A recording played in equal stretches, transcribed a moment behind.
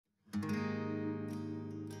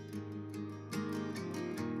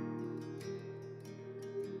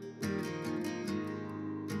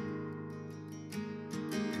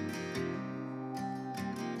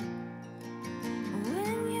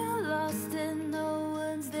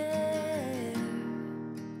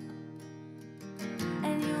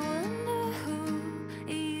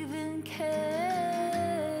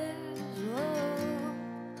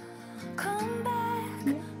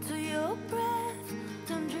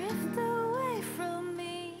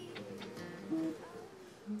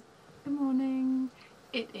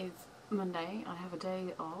It is Monday, I have a day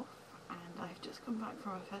off, and I've just come back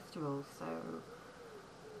from a festival, so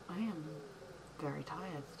I am very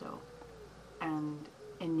tired still, and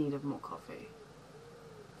in need of more coffee,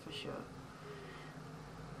 for sure.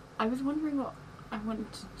 I was wondering what I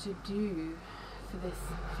wanted to do for this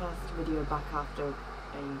first video back after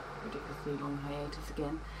a ridiculously long hiatus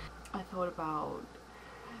again. I thought about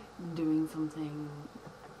doing something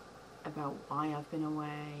about why I've been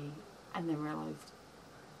away, and then realised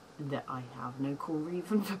that I have no cool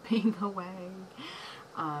reason for being away.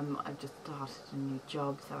 I've just started a new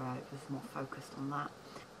job, so I was more focused on that.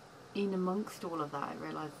 In amongst all of that, I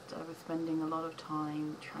realised I was spending a lot of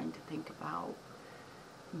time trying to think about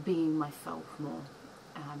being myself more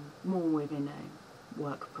within a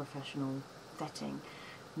work professional setting,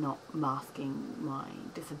 not masking my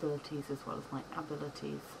disabilities as well as my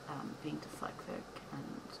abilities, being dyslexic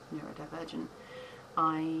and neurodivergent.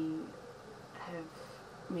 I have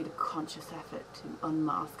made a conscious effort to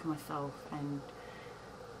unmask myself and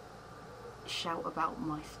shout about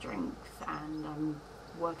my strengths, and I'm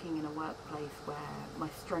working in a workplace where my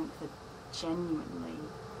strengths are genuinely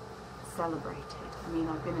celebrated. I mean,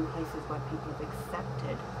 I've been in places where people have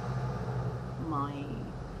accepted my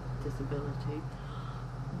disability,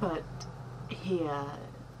 but here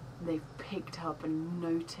they've picked up and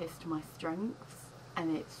noticed my strengths,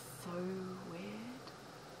 and it's so weird.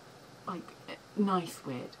 Like, nice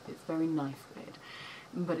weird. It's very nice weird.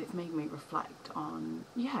 But it's made me reflect on,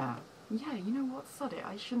 yeah, you know what, sod it.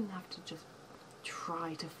 I shouldn't have to just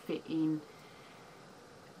try to fit in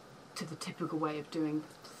to the typical way of doing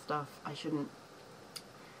stuff. I shouldn't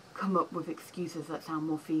come up with excuses that sound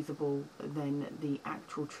more feasible than the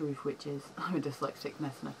actual truth, which is I'm a dyslexic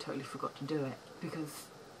mess and I totally forgot to do it. Because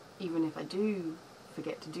even if I do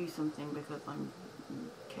forget to do something because I'm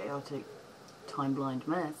a chaotic, time-blind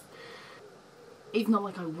mess, it's not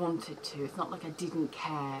like I wanted to, it's not like I didn't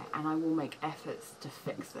care, and I will make efforts to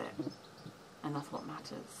fix it, and that's what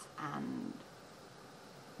matters. And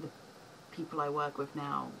the people I work with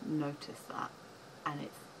now notice that, and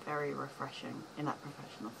it's very refreshing in that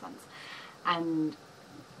professional sense. And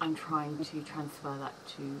I'm trying to transfer that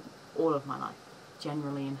to all of my life,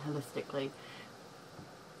 generally and holistically.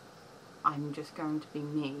 I'm just going to be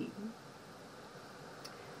me.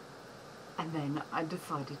 And then I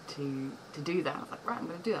decided to do that. I was like, right, I'm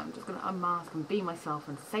going to do that. I'm just going to unmask and be myself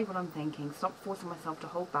and say what I'm thinking, stop forcing myself to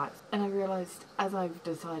hold back. And I realised, as I've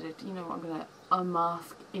decided, you know what, I'm going to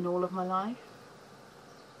unmask in all of my life,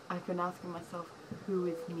 I've been asking myself, who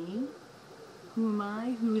is me? Who am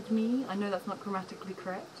I? Who is me? I know that's not grammatically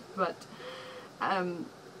correct, but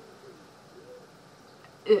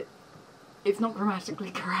it's not grammatically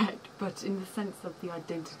correct, but in the sense of the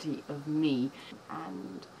identity of me.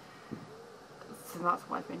 And so that's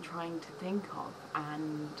what I've been trying to think of,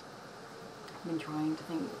 and I've been trying to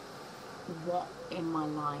think, what in my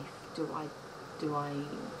life do I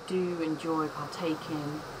enjoy, partake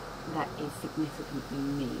in, that is significantly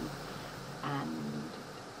me. And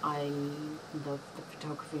I love the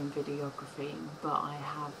photography and videography, but I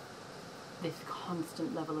have this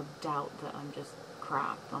constant level of doubt that I'm just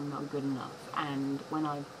crap, I'm not good enough. And when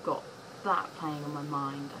I've got that playing on my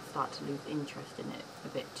mind, I start to lose interest in it a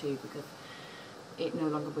bit too, because it no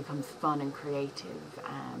longer becomes fun and creative,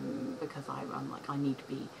 because I'm like, I need to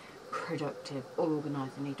be productive,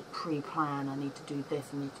 organised, I need to pre-plan, I need to do this,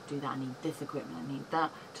 I need to do that, I need this equipment, I need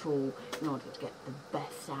that tool in order to get the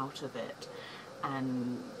best out of it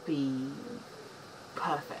and be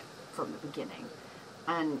perfect from the beginning.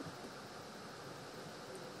 And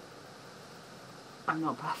I'm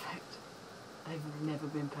not perfect. I've never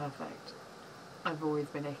been perfect. I've always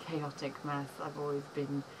been a chaotic mess. I've always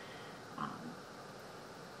been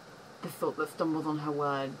the thought that stumbles on her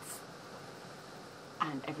words,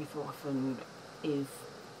 and every so often is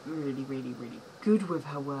really, really, really good with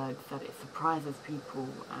her words, that it surprises people,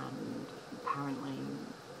 and apparently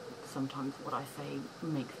sometimes what I say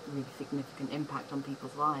makes a really significant impact on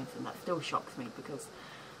people's lives, and that still shocks me, because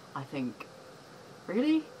I think,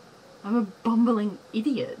 really? I'm a bumbling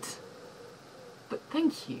idiot. But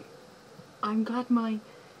thank you. I'm glad my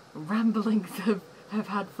ramblings have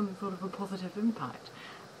had some sort of a positive impact.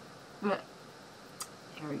 But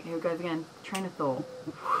here it goes again. Train of thought.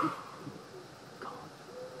 God.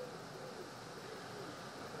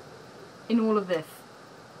 In all of this,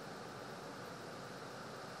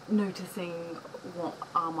 noticing what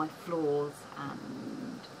are my flaws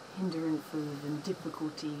and hindrances and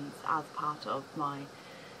difficulties as part of my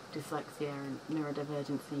dyslexia and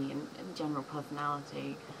neurodivergency and general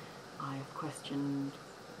personality, I have questioned,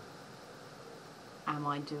 am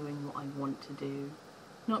I doing what I want to do?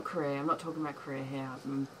 not career. I'm not talking about career here.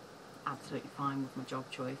 I'm absolutely fine with my job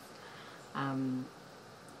choice.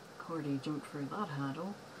 Already jumped through that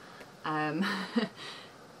hurdle. I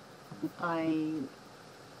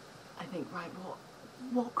think, right,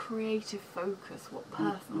 what creative focus, what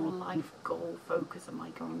personal life goal focus am I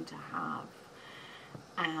going to have?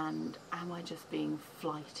 And am I just being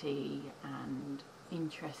flighty and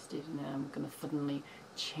interested in it? I'm going to suddenly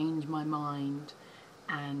change my mind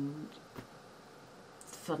and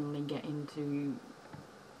suddenly get into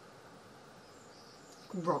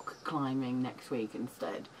rock climbing next week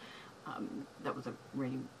instead. That was a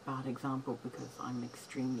really bad example because I'm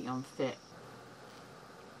extremely unfit.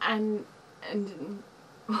 And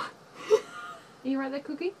are you right there,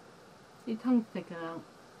 Cookie? Your tongue's sticking out.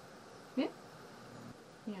 Yeah?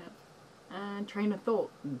 Yeah. And train of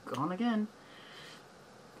thought, gone again.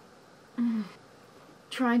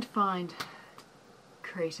 Trying to find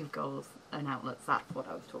creative goals and outlets, that's what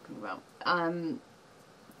I was talking about.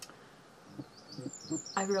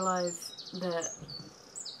 I realise that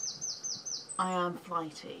I am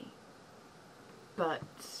flighty,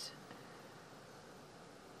 but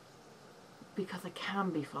because I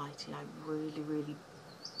can be flighty, I really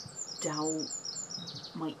doubt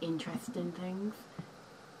my interest in things.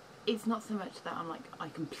 It's not so much that I'm like, I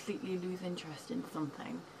completely lose interest in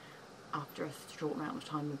something after a short amount of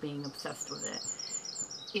time of being obsessed with it.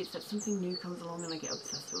 It's that something new comes along and I get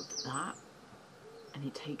obsessed with that and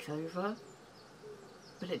it takes over.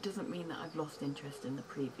 But it doesn't mean that I've lost interest in the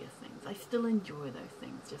previous things. I still enjoy those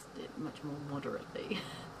things, just much more moderately.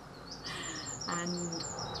 And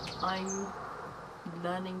I'm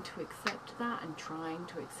learning to accept that and trying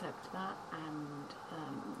to accept that, and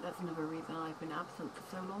that's another reason I've been absent for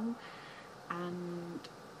so long, and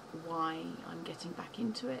why I'm getting back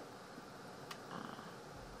into it.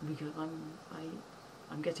 Because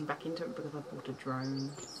I'm getting back into it because I bought a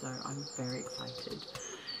drone, so I'm very excited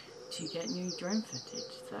to get new drone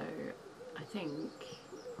footage. So I think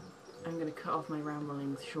I'm going to cut off my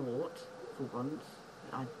ramblings short for once.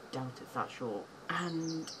 I doubt it's that short,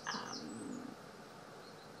 and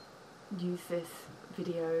use this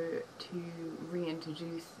video to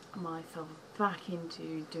reintroduce myself back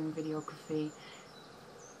into doing videography.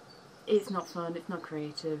 It's not fun, it's not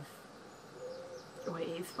creative. Oh, it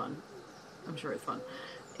is fun. I'm sure it's fun.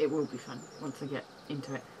 It will be fun once I get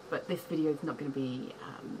into it. But this video is not going to be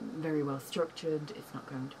very well structured, it's not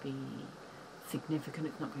going to be significant,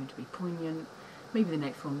 it's not going to be poignant. Maybe the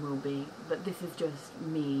next one will be, but this is just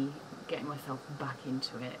me getting myself back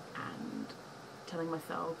into it and telling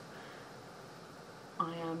myself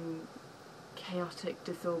I am chaotic,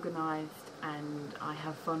 disorganised, and I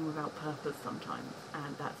have fun without purpose sometimes,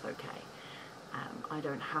 and that's okay. I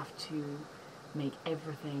don't have to make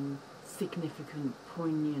everything significant,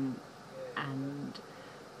 poignant, and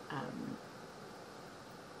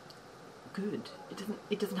good.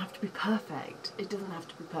 It doesn't have to be perfect. It doesn't have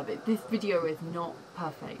to be perfect. This video is not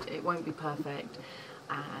perfect. It won't be perfect,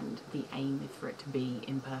 and the aim is for it to be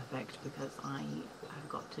imperfect, because I have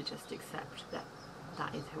got to just accept that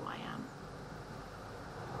that is who I am.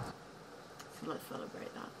 So let's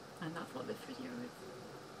celebrate that, and that's what this video is.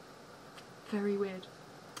 Very weird.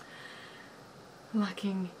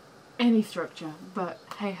 Lacking any structure, but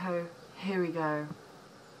hey ho, here we go.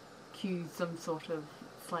 Cue some sort of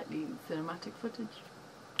slightly cinematic footage.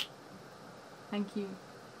 Thank you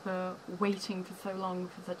for waiting for so long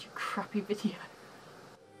for such a crappy video.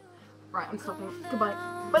 Right, I'm stopping. Goodbye.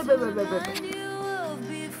 Bye bye bye bye bye bye.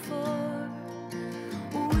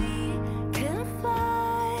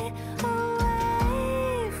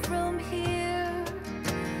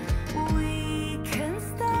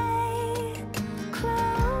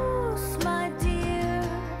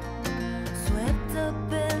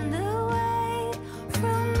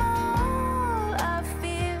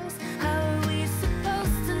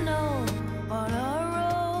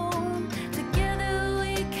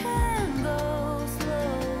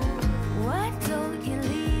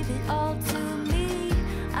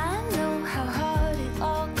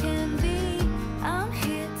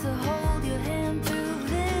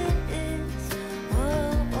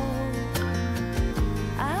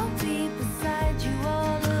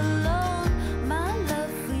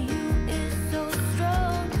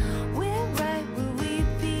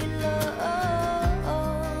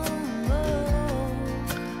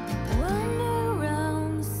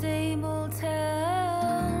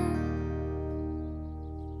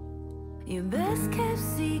 Your best kept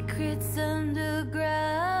secrets underground.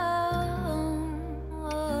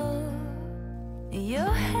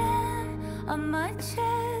 Your hand on my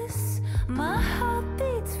chest, my heart.